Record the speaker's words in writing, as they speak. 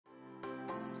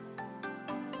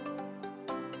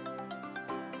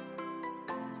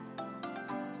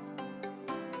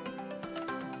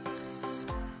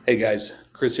Hey guys,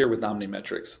 Chris here with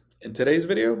OmniMetrix. In today's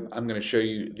video, I'm going to show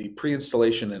you the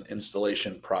pre-installation and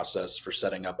installation process for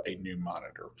setting up a new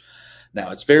monitor.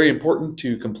 Now, it's very important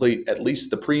to complete at least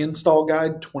the pre-install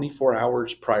guide 24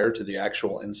 hours prior to the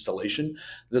actual installation.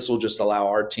 This will just allow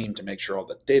our team to make sure all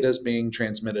the data is being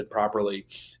transmitted properly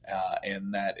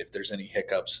and that if there's any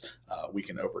hiccups, we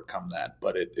can overcome that.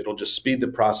 But it'll just speed the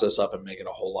process up and make it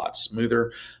a whole lot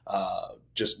smoother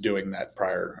just doing that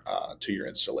prior to your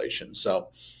installation. So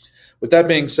with that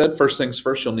being said, first things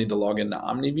first, you'll need to log into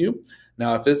OmniView.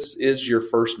 Now, if this is your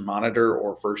first monitor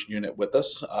or first unit with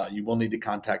us, you will need to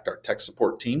contact our tech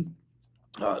support team.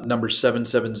 Number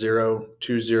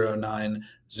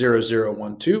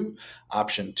 770-209-0012,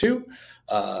 option 2.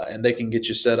 And they can get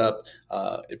you set up.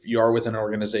 If you are with an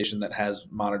organization that has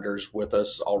monitors with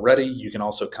us already, you can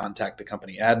also contact the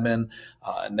company admin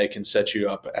and they can set you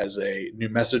up as a new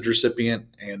message recipient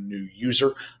and new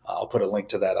user. I'll put a link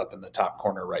to that up in the top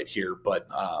corner right here, but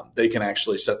they can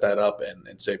actually set that up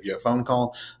and save you a phone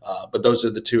call. But those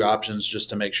are the two options just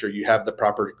to make sure you have the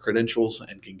proper credentials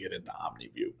and can get into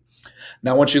OmniView.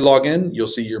 Now, once you log in, you'll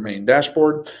see your main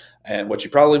dashboard. And what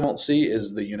you probably won't see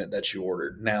is the unit that you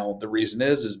ordered. Now, the reason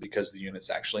is because the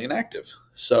unit's actually inactive.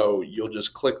 So you'll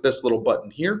just click this little button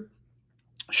here,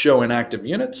 show inactive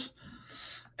units,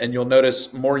 and you'll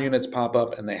notice more units pop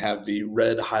up and they have the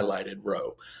red highlighted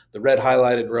row. The red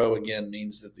highlighted row, again,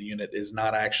 means that the unit is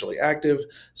not actually active.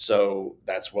 So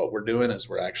that's what we're doing, is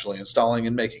we're actually installing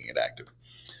and making it active.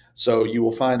 So you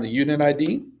will find the unit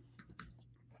ID,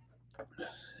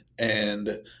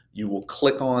 and you will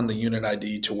click on the unit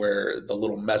ID to where the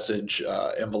little message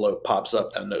envelope pops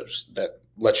up and that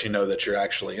lets you know that you're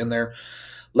actually in there.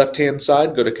 Left-hand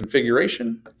side, go to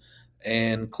configuration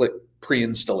and click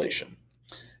pre-installation.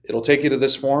 It'll take you to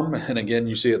this form. And again,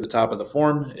 you see at the top of the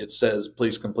form, it says,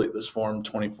 please complete this form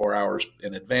 24 hours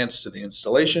in advance to the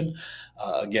installation.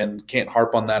 Again, can't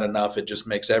harp on that enough. It just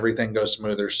makes everything go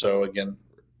smoother. So again,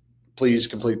 please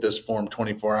complete this form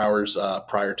 24 hours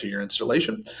prior to your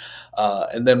installation.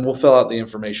 And then we'll fill out the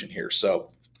information here. So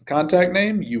contact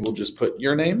name, you will just put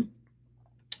your name,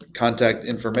 contact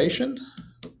information,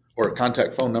 or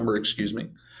contact phone number, excuse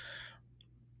me.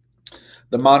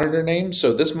 The monitor name,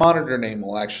 so this monitor name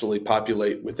will actually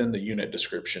populate within the unit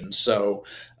description. So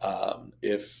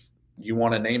if you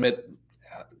want to name it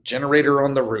generator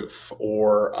on the roof,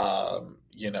 or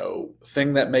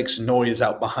thing that makes noise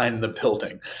out behind the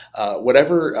building.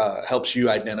 Whatever helps you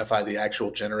identify the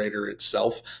actual generator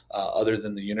itself, other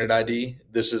than the unit ID,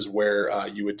 this is where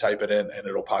you would type it in and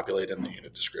it'll populate in the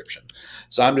unit description.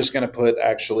 So I'm just going to put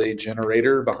actually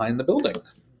generator behind the building.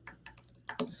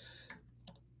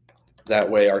 That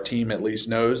way our team at least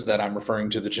knows that I'm referring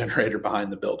to the generator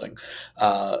behind the building.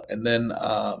 And then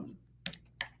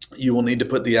you will need to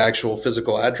put the actual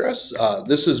physical address.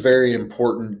 This is very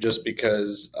important just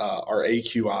because our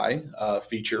AQI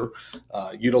feature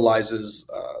utilizes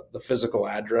the physical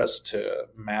address to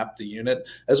map the unit,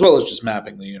 as well as just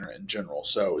mapping the unit in general.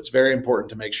 So it's very important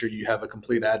to make sure you have a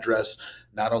complete address,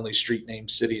 not only street name,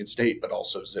 city and state, but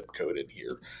also zip code in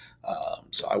here.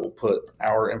 So I will put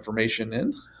our information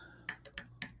in.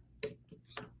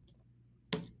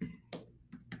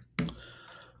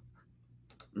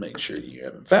 Make sure you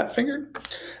haven't fat fingered.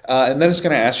 And then it's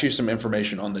going to ask you some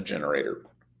information on the generator.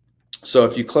 So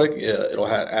if you click, it'll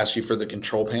ask you for the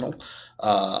control panel.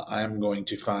 I'm going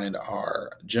to find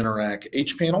our Generac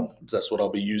H panel. That's what I'll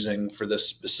be using for this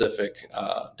specific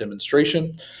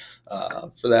demonstration.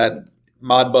 For that,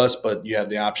 Modbus, but you have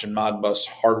the option Modbus,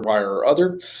 hardwire, or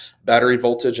other. Battery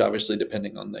voltage, obviously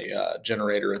depending on the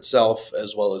generator itself,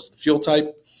 as well as the fuel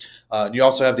type. You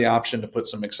also have the option to put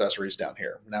some accessories down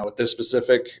here. Now with this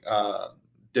specific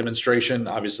demonstration,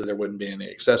 obviously there wouldn't be any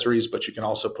accessories, but you can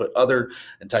also put other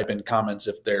and type in comments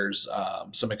if there's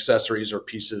some accessories or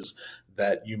pieces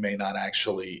that you may not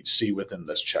actually see within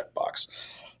this checkbox.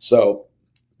 So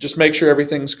just make sure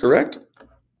everything's correct.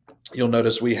 You'll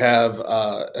notice we have,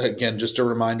 again, just a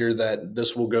reminder that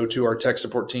this will go to our tech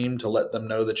support team to let them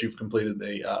know that you've completed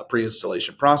the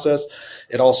pre-installation process.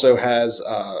 It also has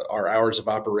our hours of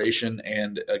operation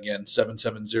and, again,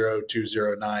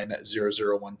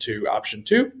 770-209-0012, option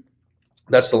 2.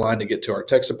 That's the line to get to our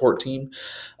tech support team.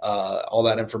 All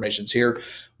that information's here.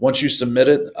 Once you submit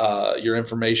it, your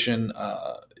information,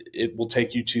 it will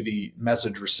take you to the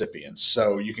message recipients.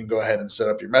 So you can go ahead and set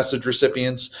up your message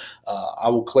recipients. I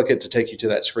will click it to take you to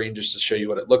that screen just to show you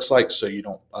what it looks like so you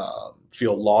don't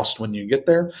feel lost when you get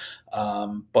there.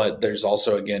 But there's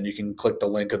also, again, you can click the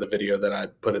link of the video that I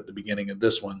put at the beginning of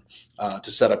this one to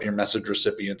set up your message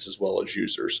recipients as well as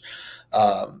users.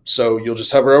 So you'll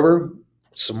just hover over,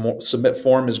 Submit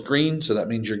form is green, so that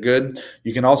means you're good.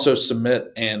 You can also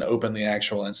submit and open the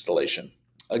actual installation.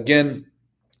 Again,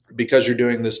 because you're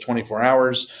doing this 24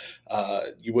 hours,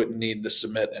 you wouldn't need the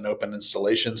submit and open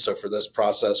installation. So for this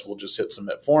process, we'll just hit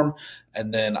submit form,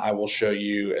 and then I will show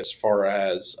you as far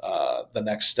as the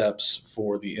next steps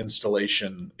for the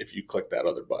installation if you click that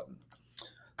other button.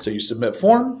 So you submit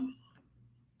form,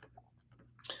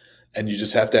 and you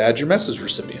just have to add your message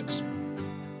recipients.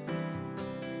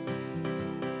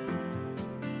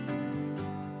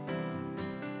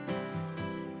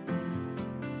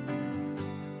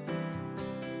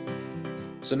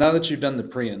 So now that you've done the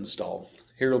pre-install,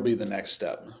 here will be the next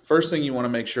step. First thing you want to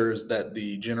make sure is that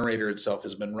the generator itself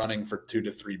has been running for 2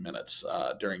 to 3 minutes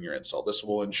during your install. This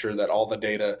will ensure that all the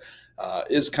data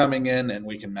is coming in and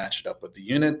we can match it up with the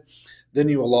unit. Then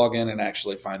you will log in and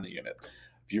actually find the unit.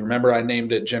 If you remember, I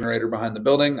named it generator behind the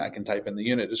building. I can type in the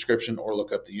unit description or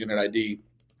look up the unit ID.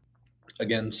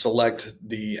 Again, select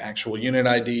the actual unit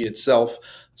ID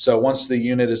itself. So once the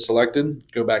unit is selected,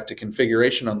 go back to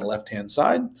configuration on the left-hand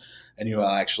side, and you will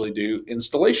actually do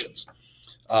installations.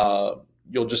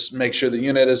 You'll just make sure the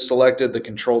unit is selected, the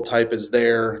control type is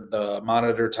there, the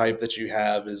monitor type that you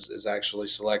have is actually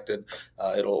selected.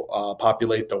 It'll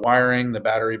populate the wiring, the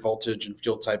battery voltage, and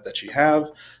fuel type that you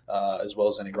have, as well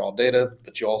as any raw data.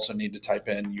 But you also need to type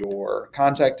in your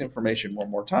contact information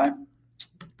one more time.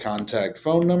 Contact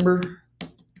phone number,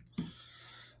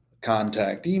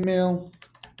 contact email,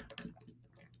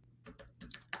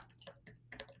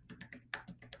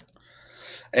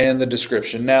 and the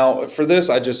description. Now for this,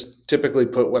 I just typically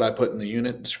put what I put in the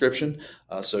unit description.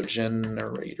 So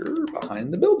generator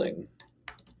behind the building.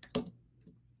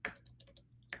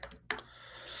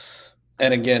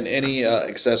 And again, any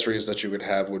accessories that you would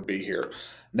have would be here.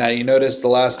 Now you notice the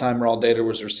last time raw data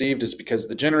was received is because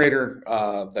the generator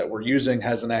that we're using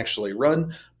hasn't actually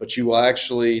run, but you will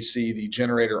actually see the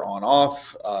generator on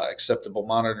off, acceptable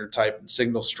monitor type and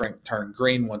signal strength turn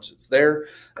green once it's there,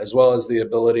 as well as the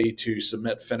ability to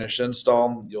submit finish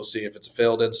install. You'll see if it's a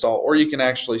failed install, or you can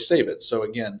actually save it. So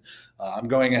again, I'm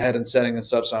going ahead and setting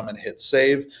this up, so I'm going to hit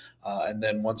save. And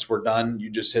then once we're done,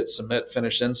 you just hit submit,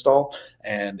 finish install,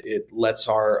 and it lets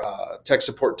our tech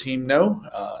support team know,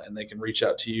 and they can reach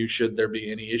out to you should there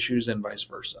be any issues and vice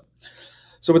versa.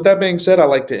 So with that being said, I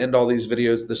like to end all these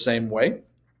videos the same way.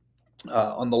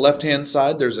 On the left-hand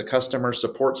side, there's a customer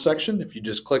support section. If you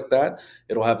just click that,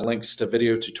 it'll have links to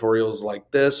video tutorials like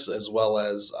this, as well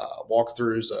as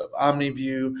walkthroughs of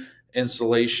OmniView,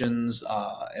 installations,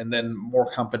 and then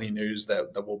more company news that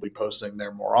we'll be posting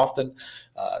there more often,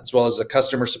 as well as a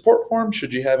customer support form.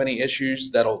 Should you have any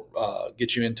issues, that'll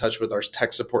get you in touch with our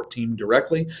tech support team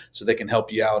directly so they can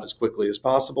help you out as quickly as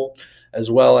possible,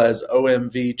 as well as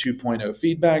OMV 2.0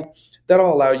 feedback.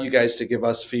 That'll allow you guys to give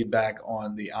us feedback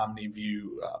on the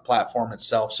OmniView platform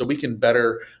itself so we can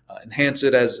better enhance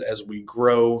it as we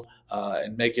grow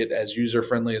and make it as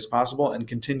user-friendly as possible and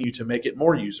continue to make it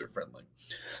more user-friendly.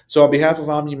 So on behalf of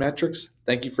OmniMetrix,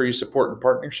 thank you for your support and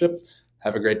partnership.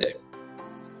 Have a great day.